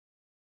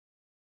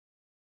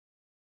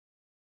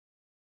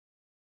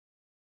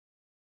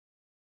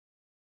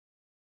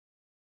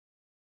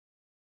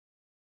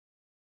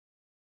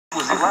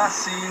Was he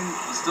last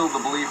seen, still the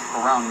belief,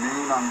 around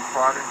noon on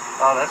Friday?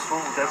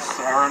 That's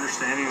our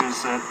understanding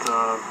is that,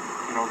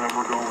 that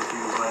we're going with he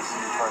was last seen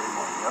Friday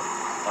morning, yep.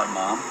 By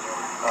Mom?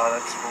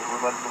 That's what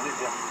we're led to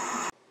believe,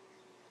 yeah.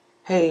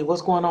 Hey,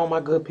 what's going on, my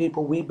good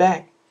people? We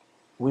back.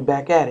 We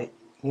back at it,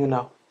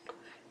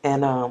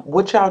 And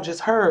what y'all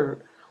just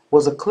heard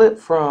was a clip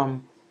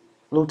from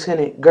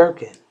Lieutenant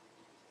Gherkin.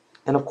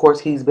 And of course,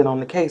 he's been on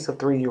the case of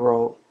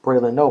 3-year-old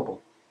Braylen Noble.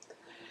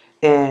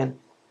 And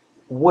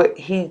what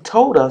he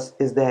told us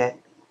is that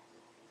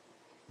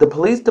the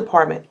police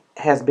department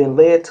has been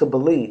led to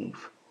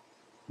believe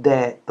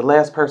that the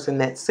last person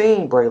that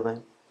seen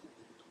Braylen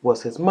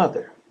was his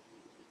mother.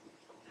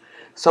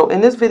 So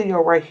in this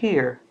video right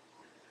here,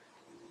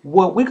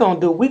 what we're going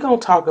to do, we're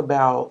going to talk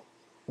about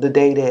the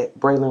day that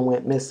Braylen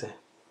went missing.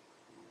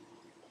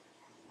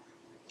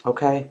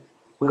 Okay?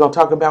 We're going to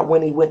talk about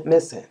when he went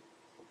missing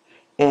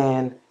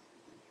and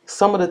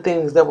some of the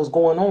things that was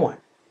going on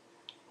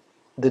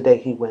the day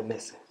he went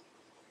missing.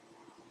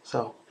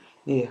 So,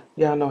 yeah,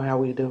 y'all know how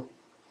we do.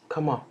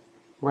 Come on,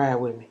 ride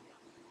with me.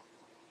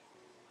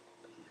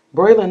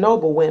 Braylen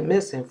Noble went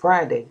missing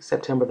Friday,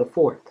 September the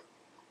 4th.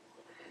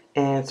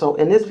 And so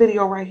in this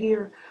video right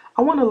here,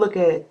 I want to look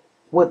at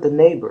what the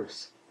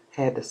neighbors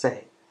had to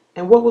say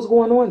and what was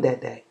going on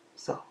that day.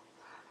 So,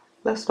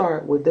 let's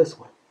start with this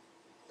one.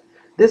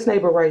 This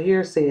neighbor right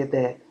here said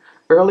that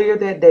earlier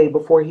that day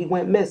before he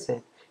went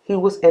missing, he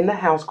was in the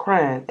house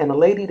crying and a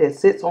lady that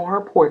sits on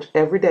her porch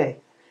every day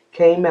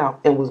came out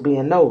and was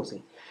being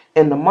nosy.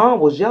 And the mom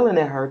was yelling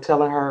at her,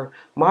 telling her,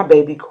 "My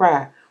baby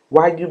cry,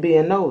 why you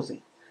being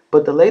nosy?"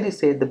 But the lady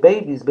said the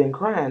baby's been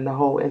crying the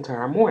whole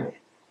entire morning.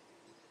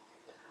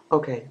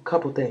 Okay,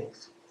 couple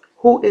things.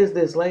 Who is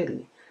this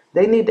lady?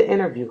 They need to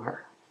interview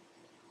her.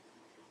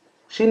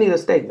 She need a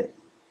statement.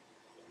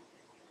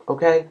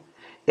 Okay?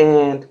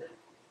 And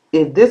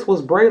if this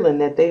was Braylen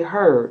that they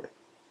heard,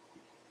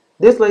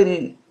 this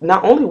lady,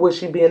 not only was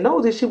she being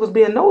nosy, she was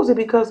being nosy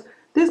because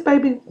this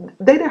baby,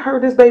 they done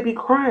heard this baby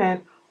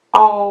crying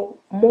all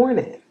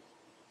morning.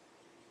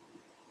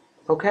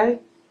 Okay?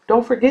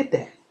 Don't forget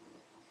that.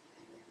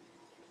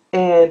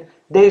 And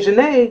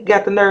Dejanay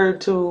got the nerve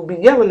to be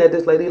yelling at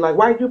this lady like,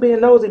 "Why are you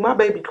being nosy? My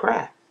baby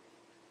cry."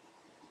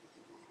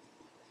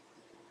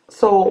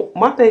 So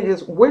my thing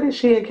is, where did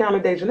she encounter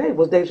Dejanay?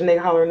 Was Dejanay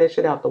hollering that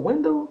shit out the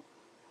window?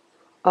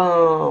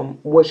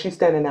 Was she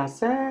standing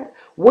outside?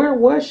 Where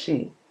was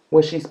she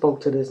when she spoke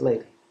to this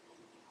lady?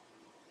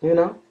 You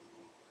know?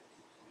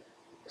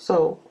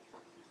 So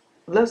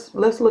let's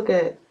look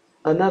at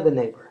another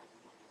neighbor.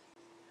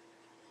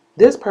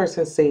 This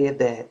person said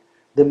that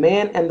the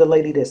man and the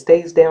lady that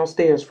stays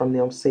downstairs from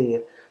them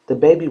said the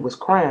baby was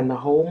crying the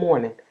whole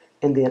morning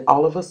and then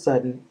all of a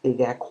sudden it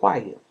got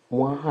quiet.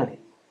 100.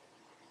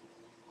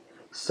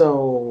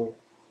 So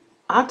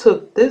I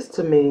took this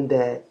to mean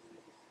that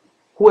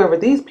whoever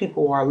these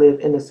people are live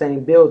in the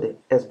same building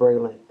as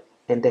Braylen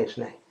and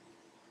Dejanay.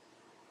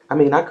 I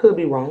mean, I could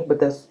be wrong, but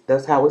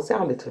that's how it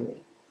sounded to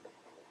me.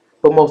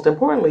 But most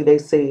importantly, they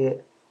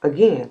said,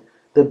 again,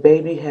 the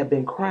baby had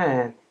been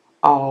crying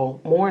all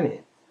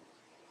morning.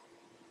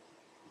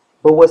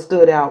 But what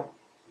stood out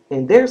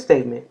in their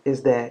statement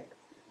is that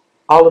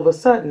all of a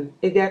sudden,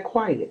 it got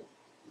quiet.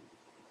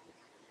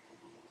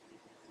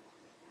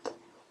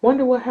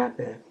 Wonder what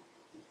happened.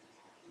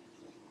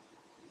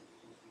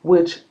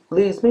 Which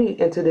leads me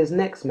into this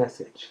next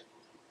message.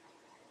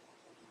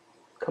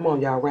 Come on,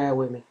 y'all, ride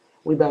with me.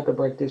 We about to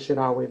break this shit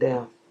all the way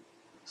down.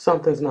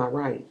 Something's not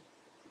right.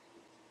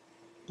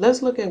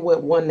 Let's look at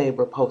what one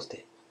neighbor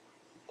posted.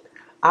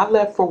 "I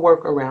left for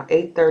work around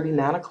 8:30,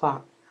 9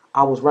 o'clock.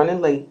 I was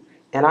running late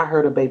and I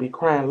heard a baby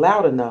crying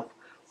loud enough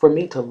for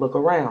me to look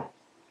around.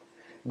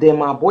 Then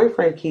my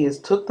boyfriend kids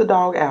took the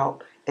dog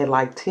out at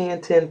like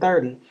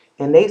 10:30,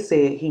 and they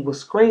said he was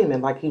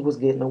screaming like he was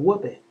getting a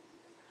whooping.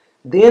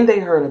 Then they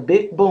heard a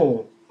big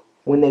boom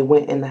when they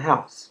went in the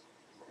house.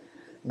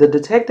 The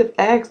detective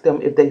asked them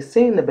if they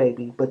seen the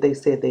baby, but they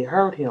said they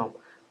heard him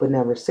but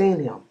never seen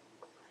him.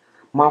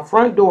 My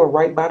front door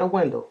right by the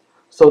window,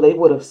 so they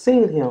would have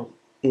seen him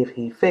if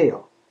he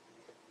fell."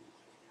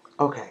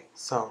 Okay,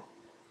 so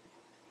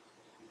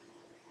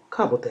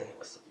couple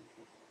things.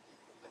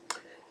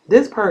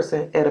 This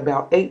person at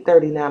about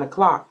 8:30, 9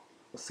 o'clock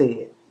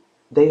said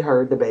they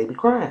heard the baby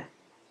crying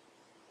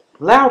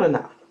loud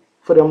enough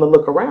for them to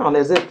look around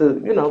as if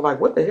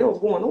like, what the hell's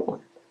going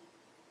on?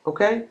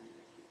 Okay?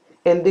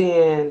 And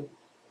then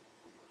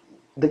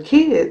the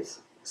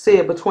kids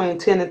said between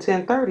 10 and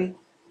 10:30,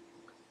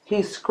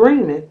 he's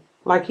screaming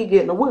like he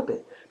getting a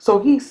whooping. So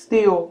he's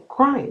still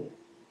crying.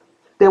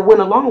 That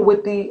went along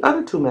with the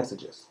other two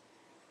messages.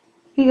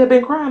 He had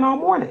been crying all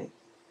morning.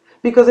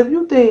 Because if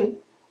you think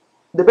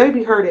the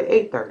baby heard at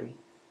 8:30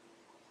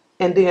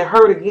 and then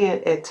heard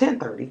again at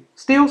 10:30,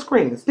 still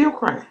screaming, still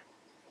crying,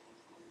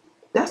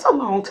 that's a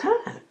long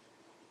time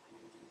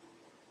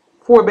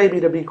for a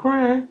baby to be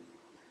crying.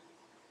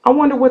 I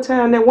wonder what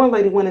time that one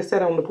lady went and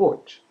sat on the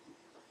porch.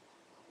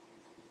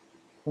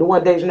 The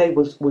one Dejanay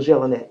was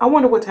yelling at. I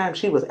wonder what time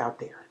she was out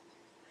there.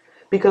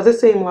 Because it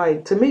seemed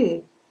like, to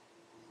me,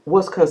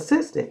 was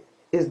consistent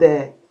is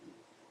that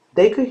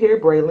they could hear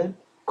Braylen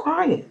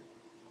crying.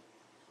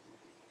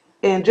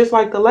 And just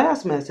like the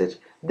last message,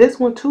 this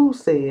one too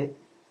said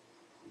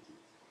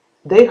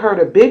they heard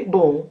a big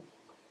boom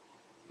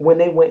when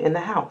they went in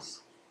the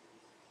house.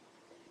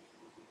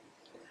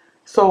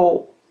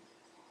 So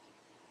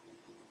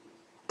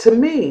to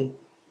me,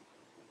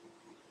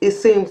 it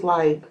seems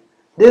like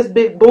this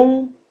big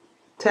boom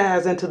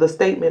ties into the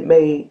statement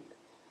made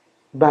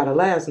by the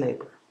last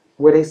neighbor,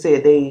 where they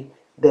said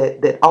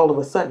that all of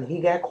a sudden he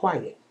got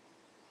quiet.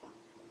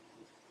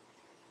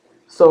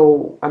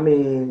 So I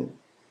mean,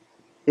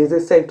 is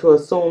it safe to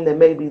assume that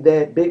maybe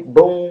that big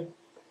boom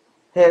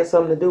had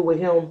something to do with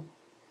him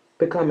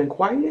becoming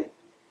quiet?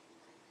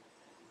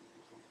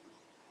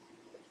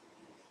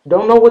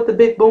 Don't know what the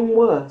big boom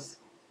was.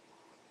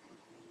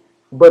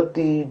 But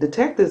the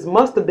detectives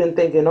must have been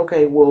thinking,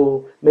 okay,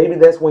 well, maybe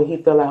that's when he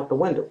fell out the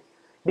window.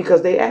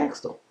 Because they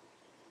asked him.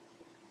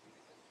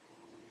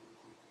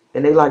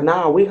 And they like,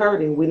 nah, we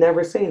heard him. We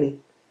never seen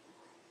him.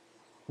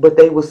 But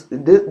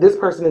this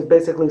person is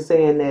basically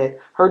saying that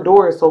her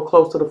door is so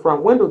close to the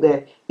front window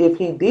that if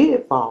he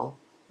did fall,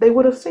 they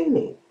would have seen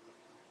him.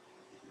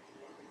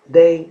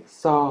 They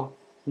saw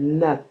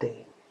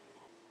nothing.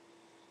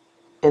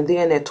 And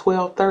then at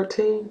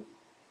 12:13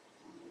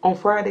 on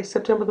Friday,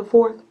 September the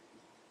 4th,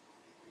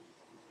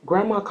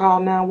 Grandma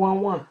called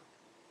 911.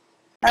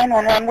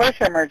 911, where's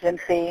your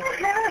emergency?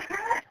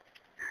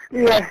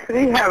 Yes,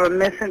 we have a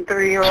missing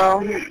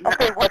 3-year-old.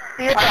 Okay, what's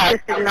the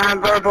address? Autistic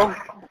nonverbal.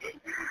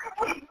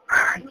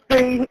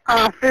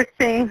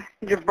 315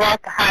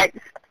 Gibraltar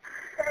Heights.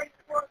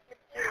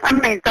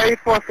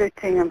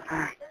 3415,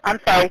 I'm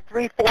sorry,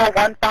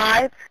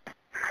 3415?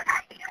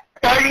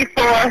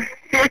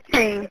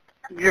 3415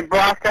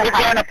 Gibraltar Is there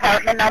an Heights.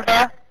 apartment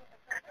number?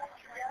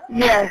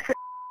 Yes,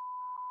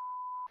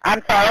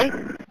 I'm sorry?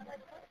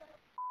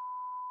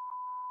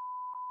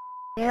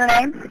 Your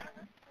name?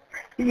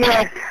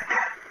 yes.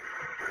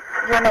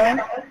 Your name?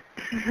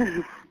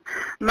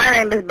 My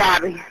name is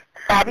Bobby.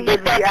 Bobby,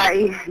 is that,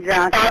 B-I-E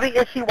Johnson. Bobby,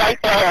 is she white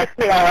or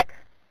Hispanic?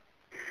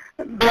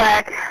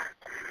 Black.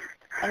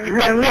 And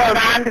you said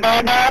she's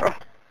non-verbal?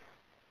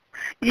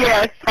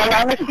 Yes. How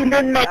long has she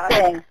been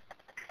missing?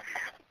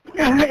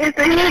 It's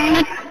a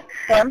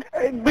Him?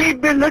 We've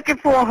been looking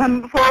for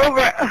him for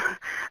over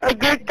a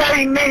good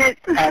 30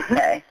 minutes.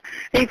 Okay.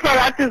 He fell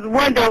out his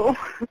window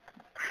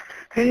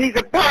in his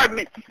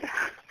apartment.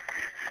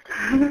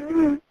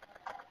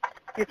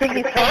 You think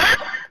he's hurt?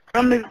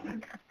 I'm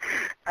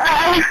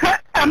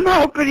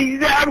hoping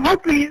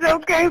he's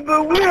okay,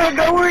 but we don't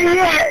know where he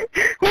at.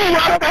 We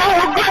walked the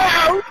whole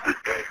ground.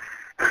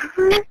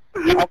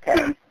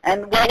 Okay.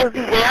 And what was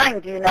he wearing,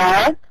 do you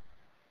know?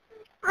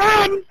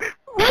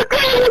 What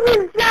kind of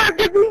his shirt?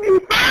 Because he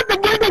found the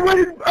window with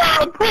his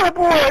pull-up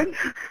on.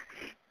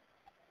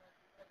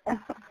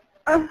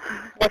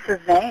 What's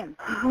his name?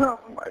 Oh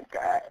my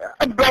God.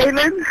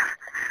 Braylen.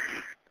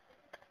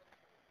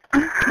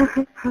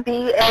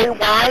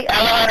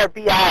 B-A-Y-L-N or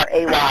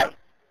B-R-A-Y?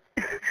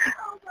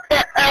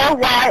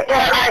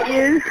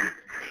 L-Y-L-I-N.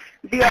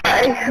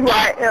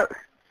 B-R-A-Y-L.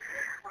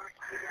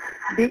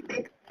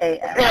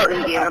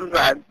 B-A-N. I'm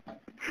sorry.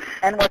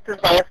 And what's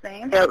his last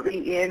name?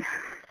 L-E-N.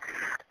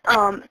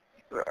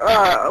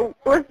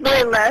 What's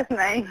their last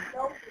name?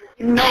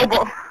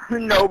 Noble.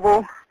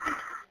 Noble.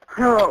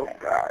 Oh,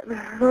 God.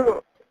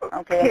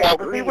 Okay, what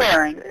was he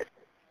wearing?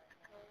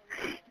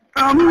 He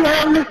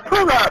had on his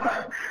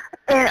pull-up.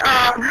 And,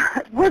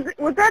 was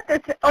that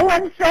the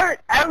orange shirt?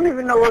 I don't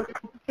even know what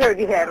shirt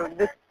he had on.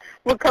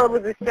 What color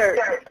was his shirt?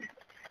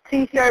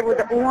 T-shirt with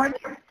the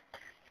orange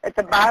at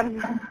the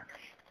bottom?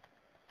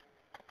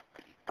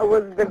 Or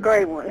was it the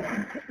gray one?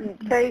 You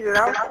changed it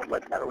out,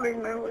 but I don't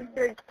remember what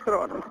shirt you put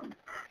on him.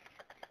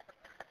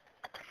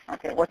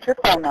 Okay, what's your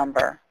phone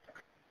number?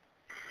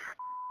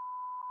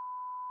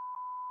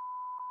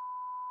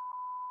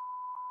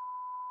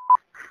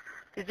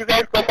 Did you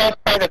guys go back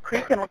by the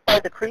creek and look by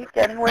the creek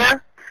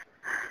anywhere?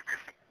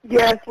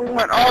 Yes, we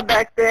went all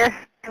back there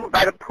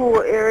by the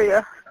pool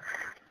area,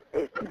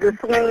 the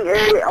swing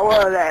area, all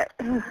of that,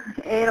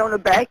 and on the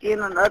back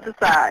end on the other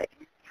side.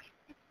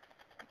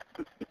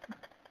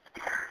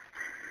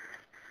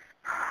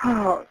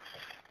 Oh.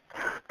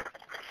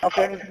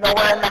 Okay, and he's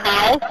nowhere in the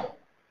house?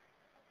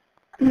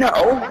 No,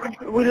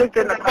 we looked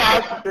in the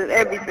closets and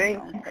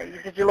everything. Okay,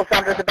 did you look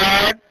under the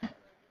bed?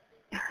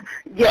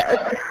 Yes.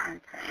 Okay.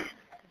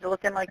 Did you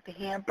look in like the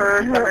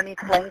hampers, underneath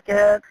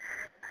blankets?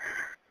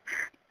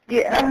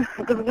 Yeah,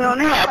 because we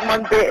only have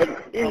one bed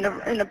in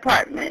the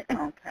apartment.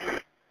 Okay.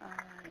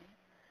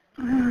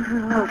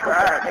 Oh,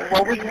 God.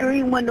 Well, we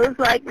dream windows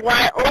like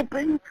wide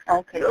open.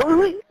 Okay.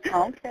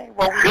 Okay.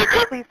 Well, we get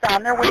the police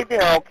on their way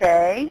there,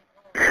 okay?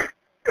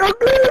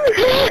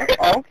 Okay.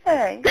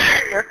 Okay.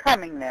 They're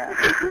coming there.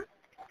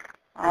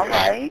 All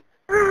right.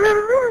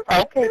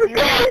 Okay, be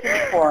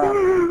watching for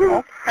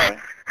them. Okay.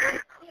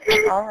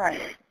 All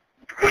right.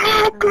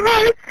 Oh,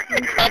 God.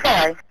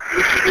 Bye-bye.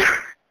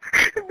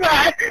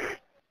 Bye.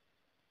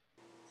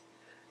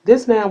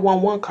 This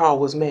 911 call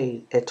was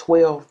made at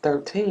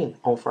 12:13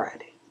 on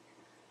Friday.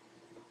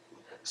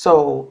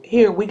 So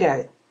here we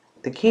got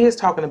the kids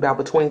talking about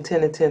between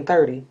 10 and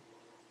 10:30.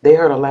 They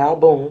heard a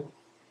loud boom.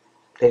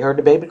 They heard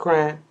the baby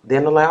crying,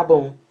 then the loud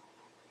boom.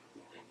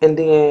 And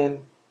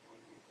then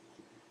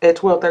at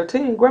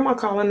 12:13, grandma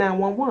calling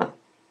 911.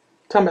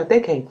 Talking about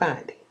they can't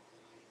find it.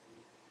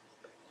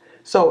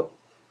 So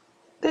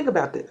think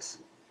about this.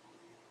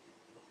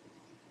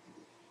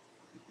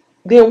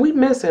 Then we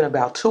missing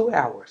about 2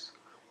 hours.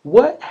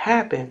 What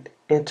happened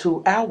in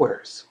 2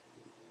 hours?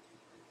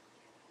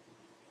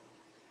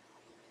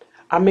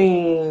 I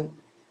mean,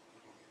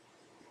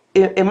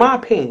 in my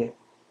opinion,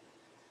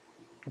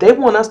 they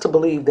want us to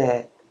believe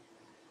that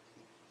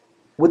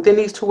within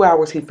these 2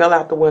 hours, he fell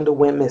out the window,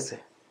 went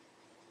missing.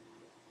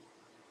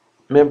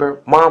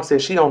 Remember, mom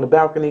said she on the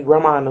balcony,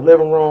 grandma in the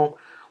living room.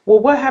 Well,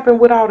 what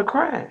happened with all the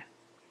crying?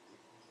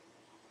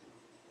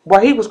 While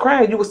he was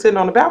crying, you were sitting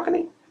on the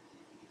balcony?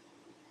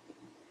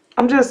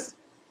 I'm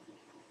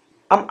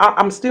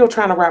still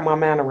trying to wrap my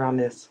mind around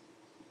this.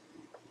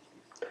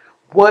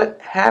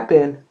 What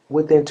happened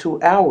within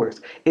 2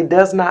 hours? It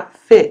does not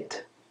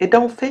fit. It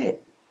don't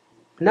fit.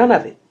 None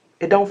of it.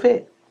 It don't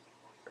fit.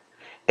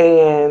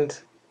 And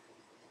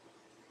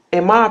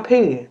in my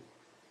opinion,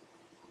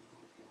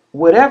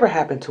 whatever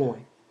happened to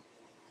him,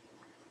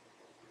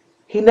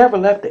 he never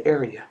left the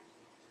area.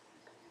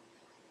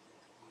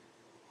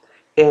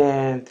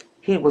 And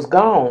he was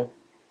gone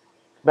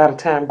by the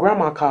time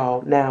grandma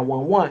called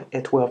 911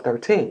 at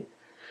 12:13.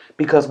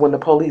 Because when the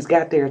police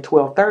got there at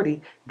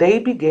 12:30, they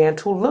began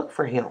to look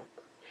for him.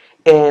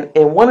 And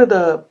in one of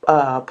the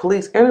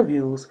police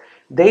interviews,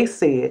 they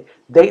said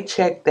they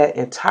checked that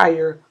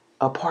entire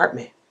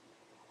apartment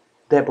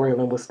that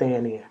Braylen was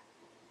staying in.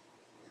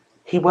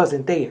 He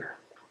wasn't there.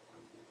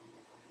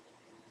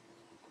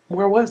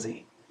 Where was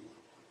he?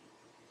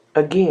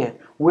 Again,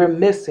 we're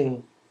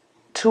missing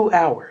 2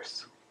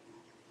 hours.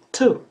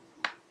 2.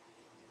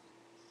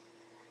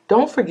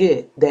 Don't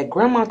forget that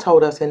grandma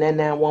told us in that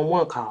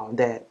 911 call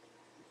that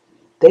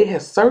they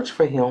had searched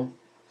for him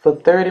for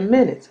 30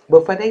 minutes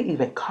before they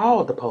even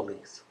called the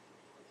police.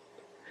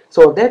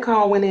 So if that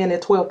call went in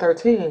at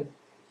 12:13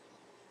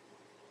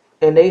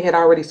 and they had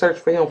already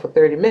searched for him for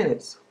 30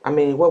 minutes, I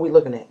mean, what are we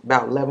looking at?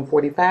 About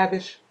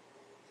 11:45-ish?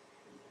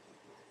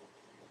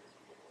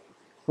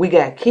 We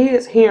got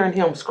kids hearing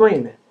him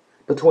screaming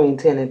between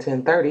 10 and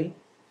 10:30.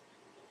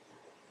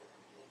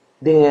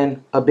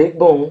 Then a big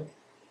boom.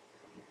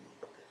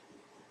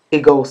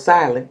 It goes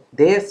silent,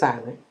 dead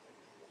silent.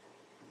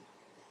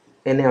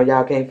 And now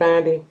y'all can't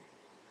find him?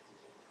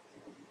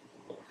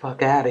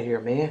 Fuck out of here,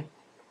 man.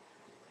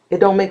 It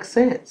don't make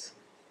sense.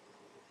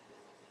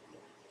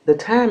 The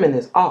timing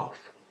is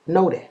off.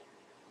 Know that.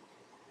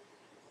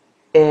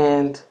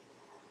 And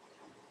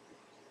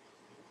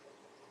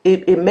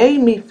it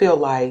made me feel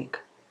like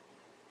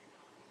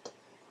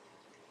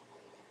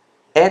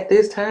at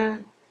this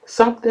time,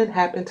 something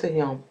happened to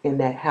him in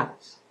that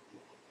house.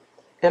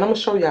 And I'm going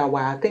to show y'all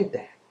why I think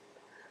that.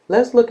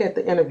 Let's look at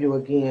the interview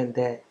again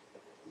that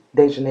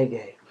Dejanay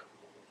gave.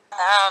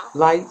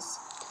 Lights,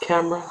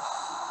 camera,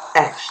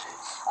 action.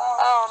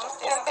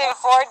 It's been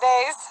 4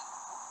 days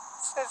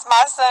since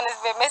my son has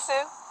been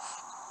missing.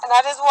 And I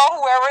just want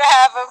whoever to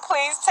have him,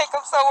 please take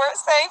him somewhere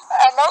safe.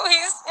 I know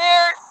he's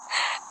scared,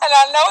 and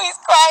I know he's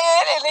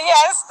crying, and he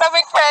has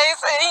stomach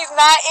pains, and he's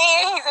not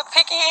eating. He's a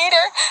picky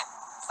eater.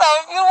 So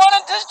if you want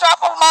to just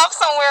drop him off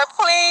somewhere,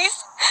 please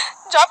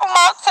drop him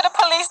off to the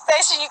police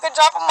station. You can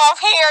drop him off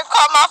here and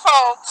call my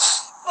phone.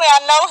 I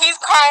know he's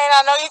crying.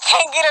 I know you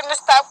can't get him to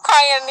stop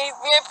crying. He's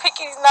being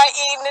picky. He's not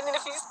eating. And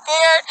if he's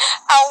scared,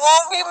 I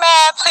won't be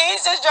mad.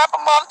 Please just drop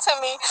him off to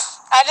me.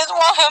 I just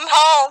want him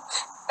home.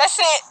 That's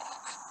it.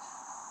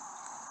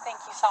 Thank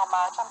you so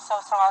much. I'm so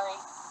sorry.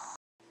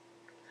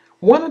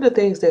 One of the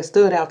things that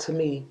stood out to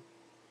me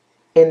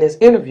in this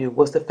interview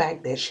was the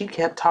fact that she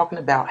kept talking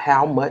about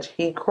how much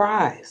he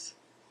cries.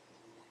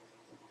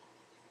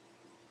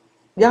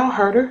 Y'all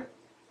heard her.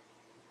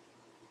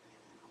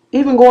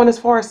 Even going as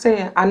far as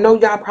saying, I know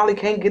y'all probably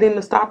can't get him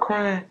to stop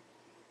crying.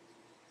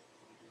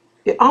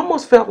 It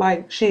almost felt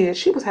like she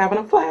was having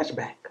a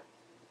flashback.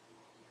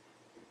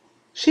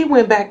 She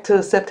went back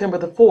to September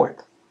the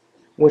 4th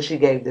when she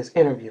gave this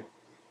interview.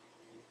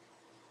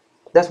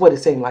 That's what it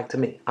seemed like to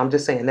me. I'm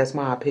just saying, that's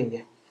my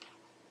opinion.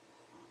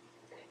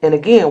 And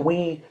again,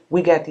 we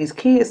got these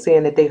kids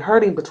saying that they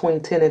heard him between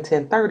 10 and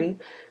 10:30.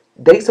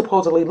 They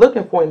supposedly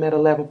looking for him at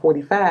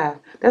 11:45.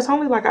 That's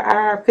only like an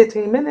hour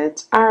 15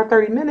 minutes, hour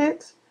 30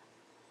 minutes.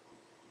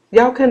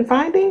 Y'all couldn't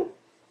find him?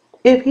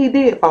 If he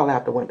did fall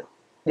out the window,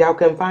 y'all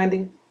couldn't find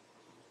him?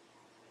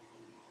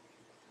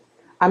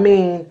 I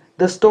mean,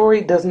 the story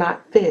does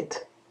not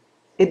fit.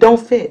 It don't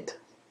fit.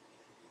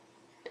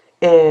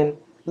 And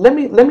let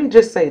me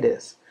just say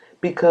this,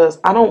 because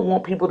I don't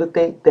want people to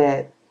think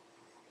that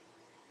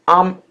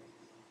I'm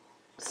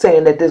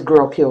saying that this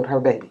girl killed her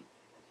baby.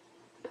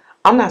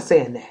 I'm not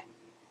saying that.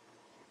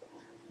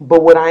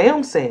 But what I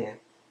am saying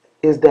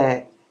is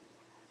that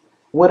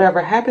whatever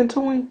happened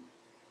to him,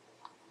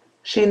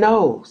 she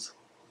knows.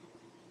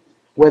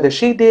 Whether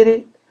she did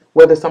it,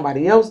 whether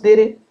somebody else did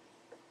it.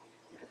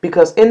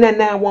 Because in that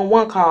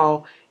 911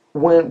 call,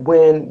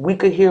 when we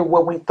could hear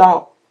what we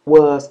thought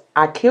was,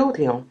 I killed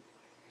him,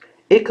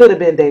 it could have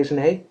been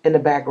Dejanay in the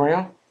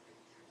background.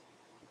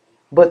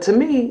 But to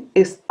me,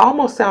 it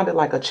almost sounded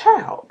like a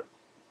child.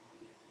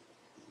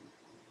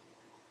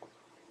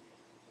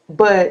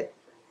 But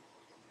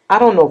I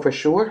don't know for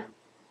sure.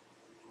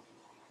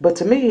 But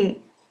to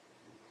me,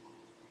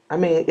 I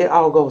mean, it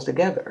all goes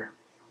together.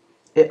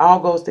 It all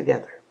goes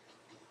together.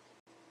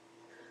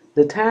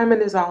 The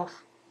timing is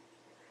off.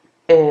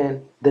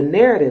 And the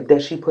narrative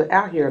that she put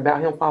out here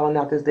about him falling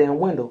out this damn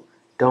window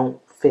don't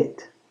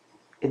fit.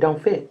 It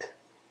don't fit.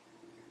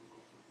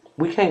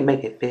 We can't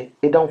make it fit.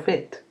 It don't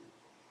fit.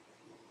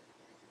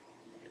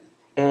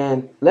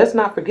 And let's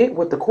not forget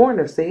what the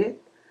coroner said.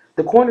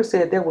 The coroner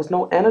said there was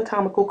no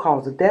anatomical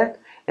cause of death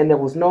and there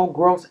was no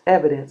gross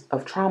evidence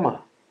of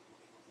trauma.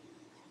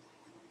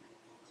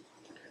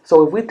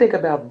 So if we think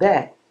about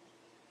that,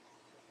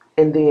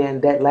 and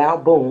then that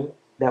loud boom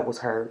that was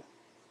heard,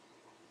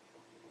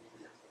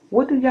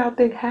 what do y'all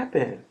think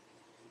happened?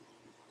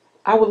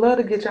 I would love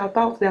to get y'all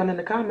thoughts down in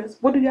the comments.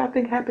 What do y'all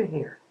think happened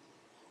here?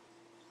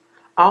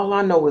 All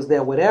I know is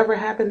that whatever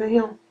happened to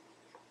him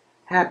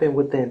happened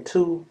within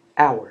 2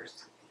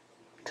 hours.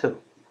 2.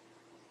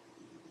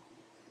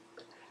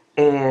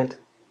 And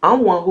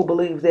I'm one who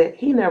believes that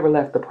he never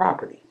left the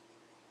property.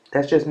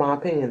 That's just my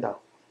opinion, though.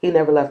 He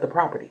never left the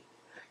property.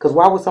 Because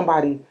why would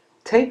somebody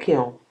take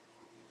him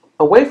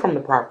away from the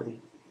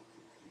property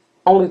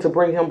only to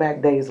bring him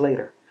back days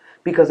later?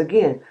 Because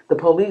again, the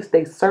police,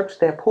 they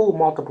searched that pool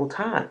multiple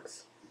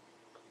times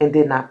and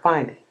did not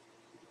find it.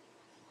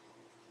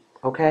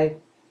 Okay?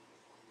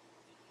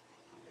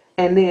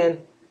 And then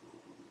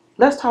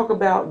let's talk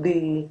about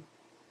the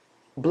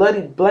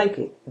bloody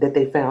blanket that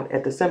they found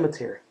at the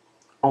cemetery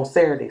on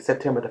Saturday,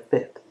 September the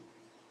 5th.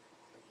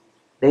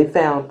 They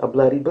found a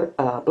bloody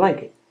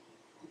blanket.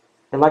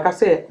 And like I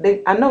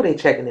said, I know they're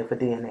checking it for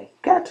DNA.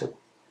 Got to.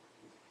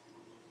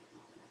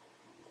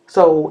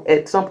 So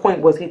at some point,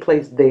 was he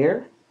placed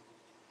there?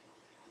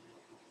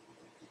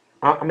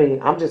 I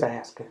mean, I'm just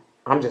asking.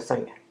 I'm just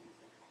saying.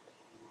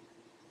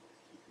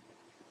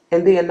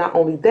 And then not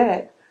only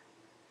that,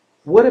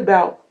 what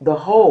about the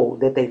hole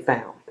that they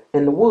found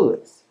in the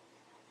woods?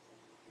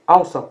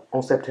 Also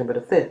on September the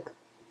 5th,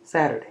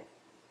 Saturday.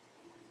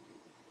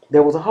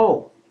 There was a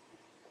hole.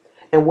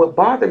 And what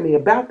bothered me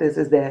about this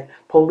is that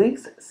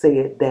police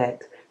said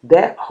that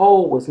that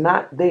hole was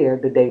not there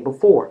the day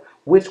before,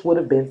 which would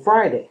have been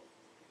Friday.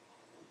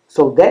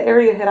 So that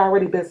area had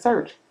already been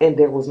searched and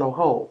there was no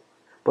hole.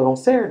 But on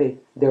Saturday,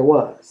 there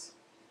was.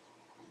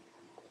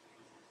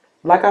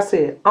 Like I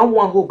said, I'm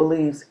one who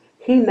believes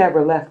he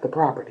never left the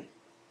property.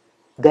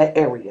 That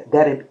area,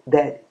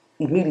 that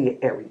immediate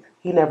area.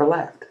 He never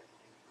left.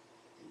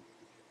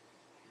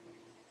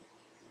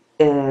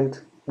 And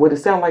what it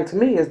sounds like to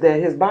me is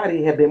that his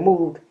body had been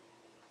moved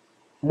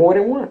more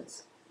than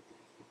once.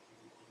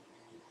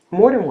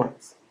 More than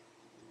once.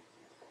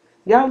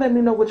 Y'all let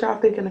me know what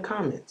y'all think in the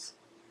comments.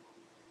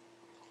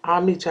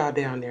 I'll meet y'all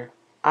down there.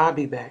 I'll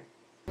be back.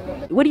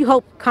 What do you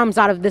hope comes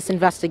out of this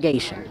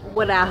investigation?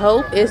 What I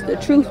hope is the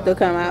truth to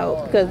come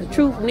out, because the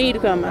truth need to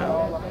come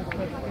out.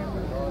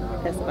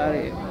 That's about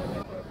it.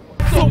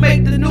 So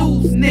make the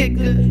news,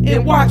 nigga,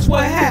 and watch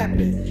what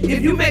happens.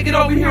 If you make it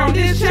over here on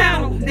this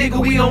channel, nigga,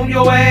 we on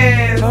your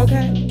ass.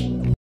 Okay.